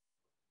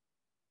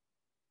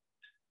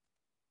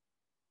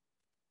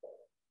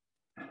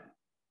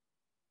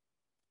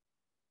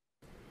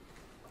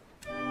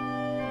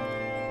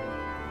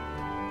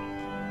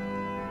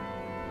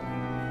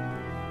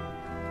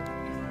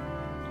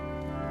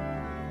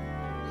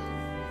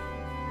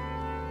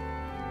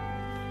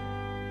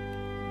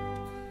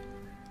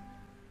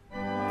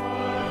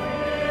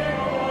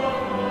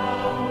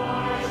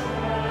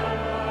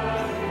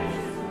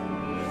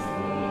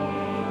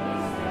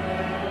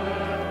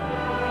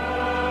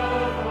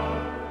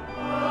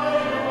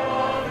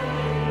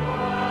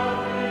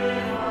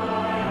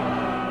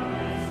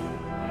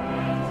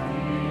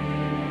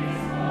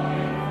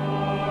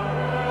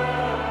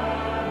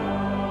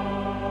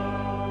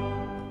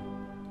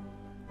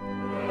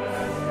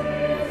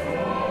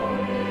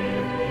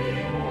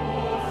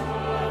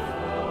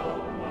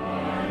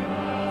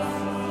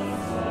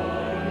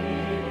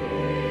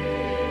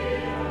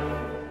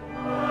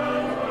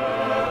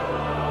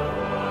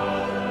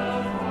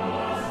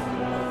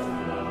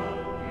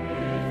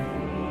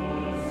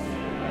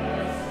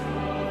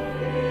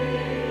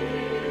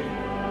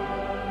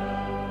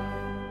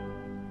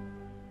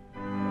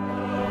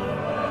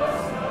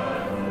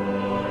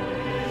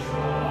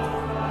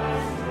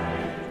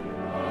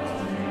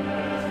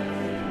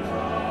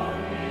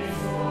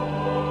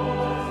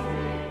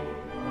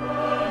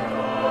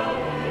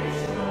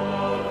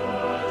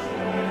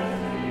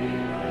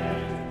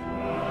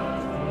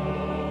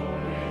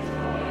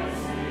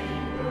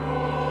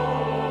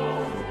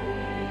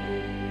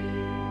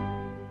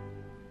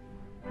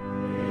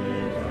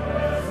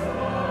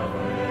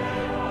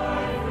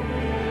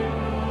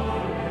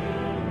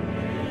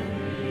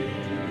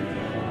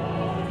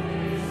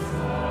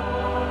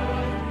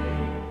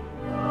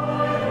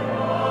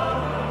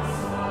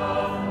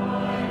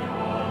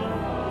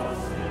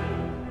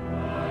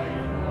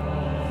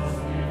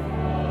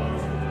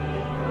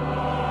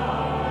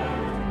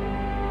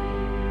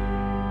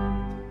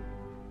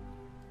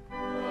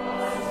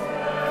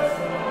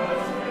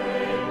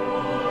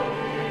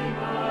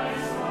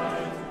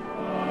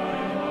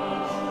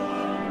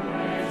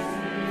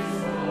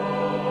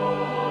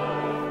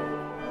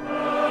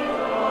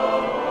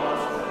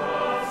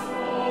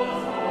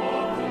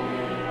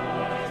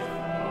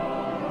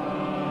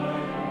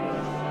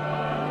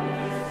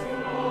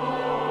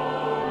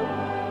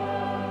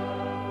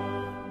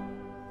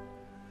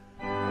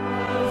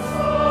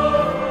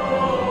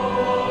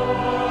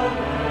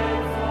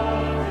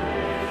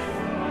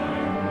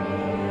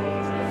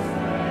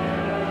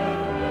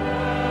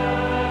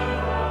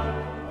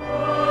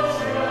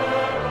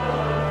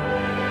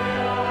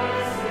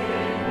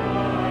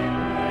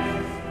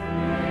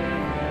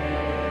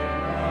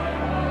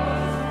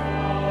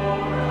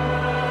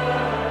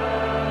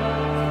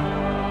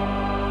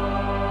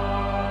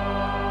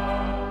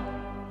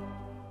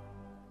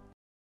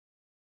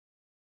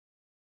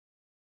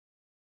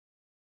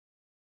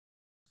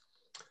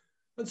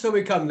 And so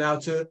we come now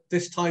to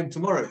this time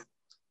tomorrow.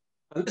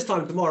 And this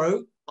time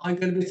tomorrow, I'm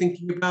going to be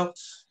thinking about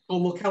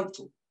Cornwall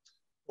Council,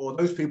 or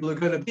those people who are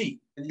going to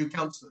be the new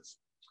councillors.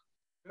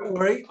 Don't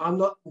worry, I'm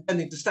not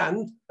intending to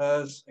stand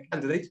as a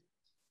candidate,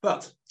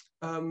 but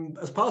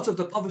as part of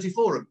the Poverty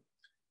Forum,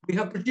 we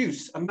have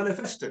produced a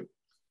manifesto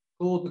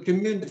called the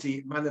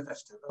Community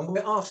Manifesto, and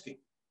we're asking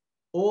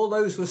all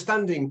those who are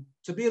standing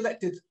to be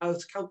elected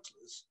as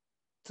councillors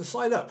to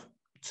sign up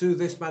to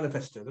this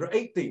manifesto. There are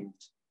 8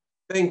 themes.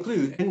 They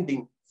include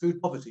ending food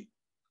poverty.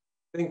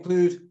 They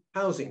include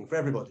housing for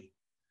everybody.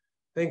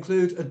 They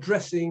include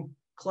addressing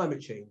climate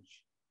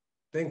change.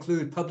 They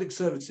include public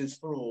services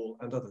for all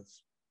and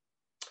others.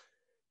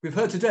 We've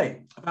heard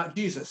today about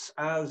Jesus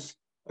as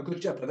a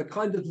good shepherd, the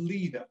kind of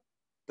leader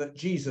that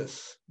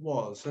Jesus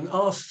was, and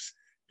asks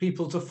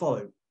people to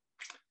follow.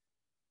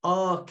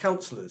 Our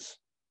councillors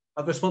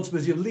have the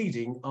responsibility of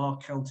leading our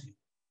county.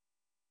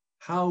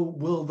 How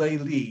will they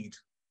lead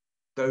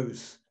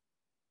these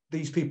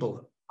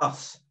people,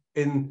 us,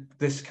 in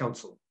this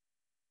council?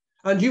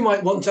 And you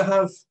might want to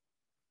have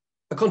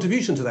a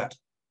contribution to that.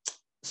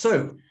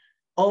 So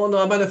on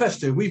our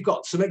manifesto, we've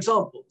got some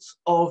examples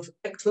of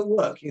excellent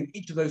work in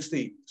each of those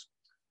themes,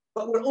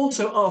 but we're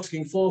also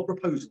asking for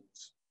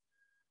proposals,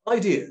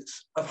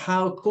 ideas of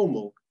how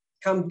Cornwall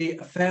can be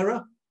a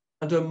fairer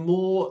and a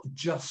more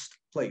just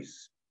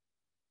place.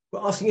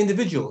 We're asking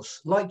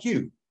individuals like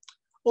you,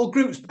 or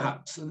groups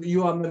perhaps that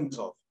you are members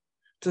of,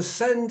 to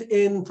send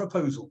in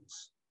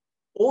proposals.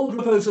 All the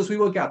proposals we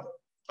will gather,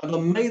 and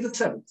on May the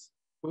 7th,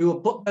 we will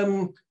put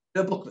them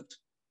in a booklet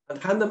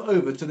and hand them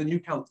over to the new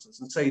councillors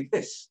and say,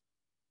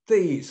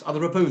 these are the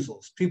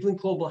proposals people in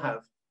Cornwall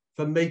have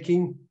for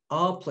making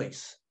our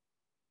place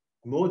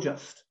more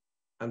just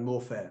and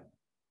more fair.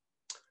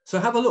 So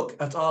have a look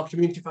at our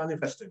Community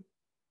Manifesto.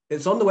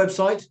 It's on the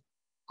website,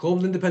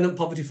 Cornwall Independent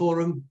Poverty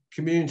Forum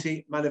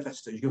Community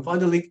Manifesto. You can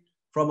find a link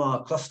from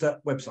our cluster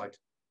website.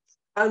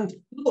 And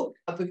look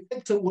at the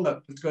excellent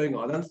work that's going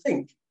on and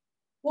think,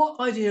 what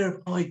idea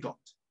have I got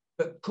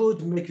that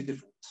could make a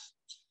difference?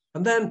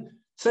 And then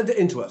send it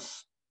in to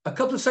us. A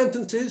couple of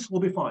sentences will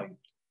be fine.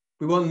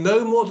 We want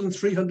no more than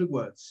 300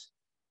 words.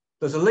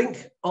 There's a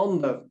link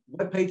on the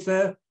webpage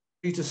there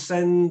for you to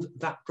send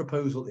that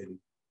proposal in.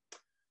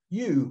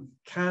 You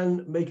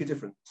can make a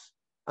difference.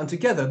 And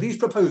together, these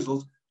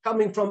proposals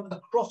coming from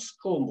across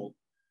Cornwall,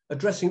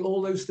 addressing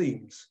all those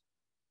themes,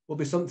 will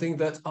be something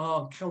that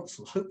our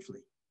council,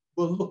 hopefully,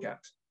 will look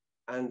at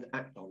and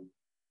act on.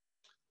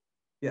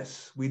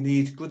 Yes, we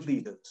need good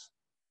leaders,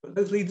 but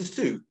those leaders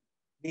too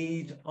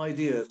need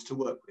ideas to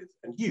work with,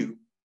 and you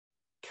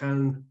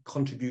can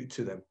contribute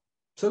to them.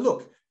 So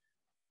look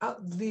at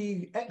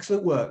the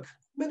excellent work.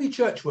 Many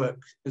church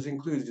work is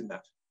included in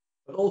that,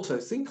 but also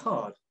think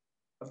hard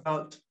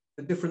about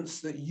the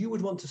difference that you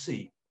would want to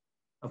see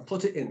and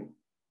put it in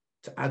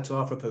to add to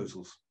our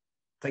proposals.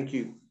 Thank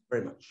you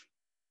very much.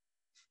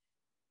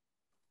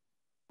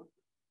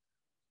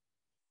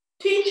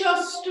 Teach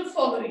us to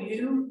follow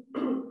you,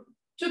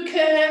 to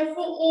care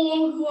for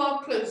all who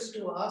are close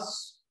to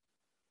us,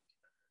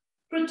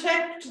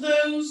 protect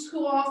those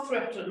who are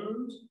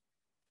threatened,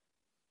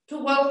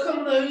 to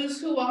welcome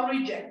those who are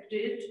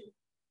rejected,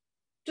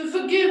 to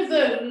forgive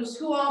those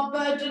who are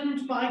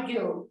burdened by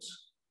guilt,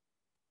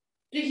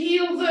 to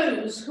heal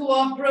those who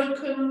are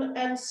broken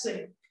and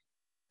sick,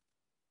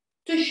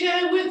 to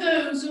share with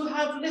those who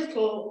have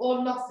little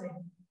or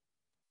nothing,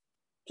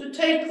 to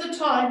take the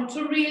time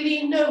to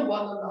really know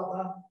one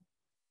another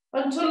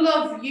and to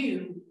love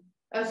you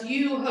as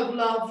you have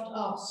loved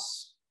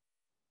us.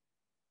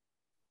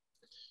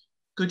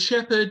 Good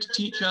Shepherd,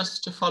 teach us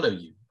to follow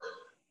you,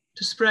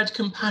 to spread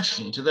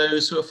compassion to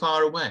those who are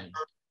far away,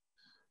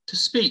 to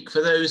speak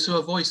for those who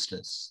are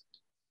voiceless,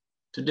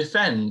 to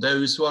defend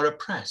those who are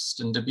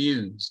oppressed and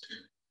abused,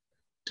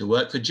 to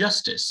work for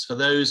justice for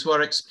those who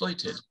are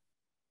exploited,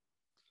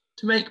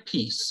 to make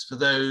peace for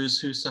those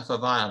who suffer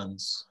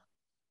violence,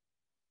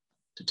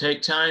 to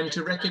take time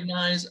to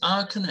recognize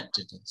our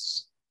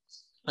connectedness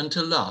and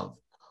to love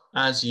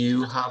as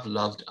you have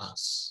loved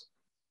us.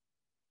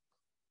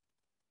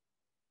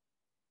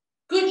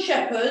 Good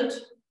Shepherd,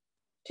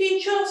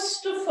 teach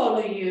us to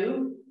follow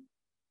you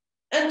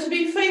and to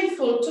be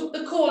faithful to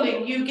the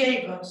calling you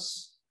gave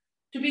us,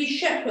 to be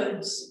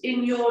shepherds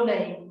in your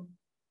name.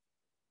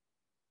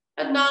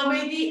 And now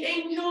may the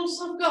angels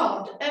of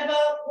God ever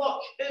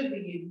watch over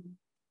you.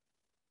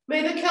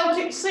 May the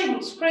Celtic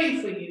saints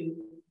pray for you,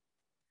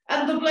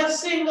 and the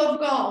blessing of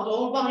God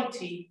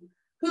Almighty,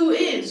 who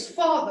is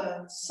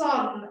Father,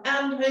 Son,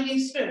 and Holy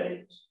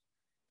Spirit,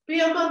 be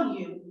among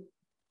you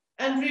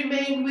and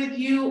remain with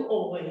you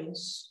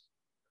always.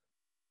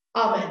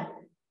 Amen.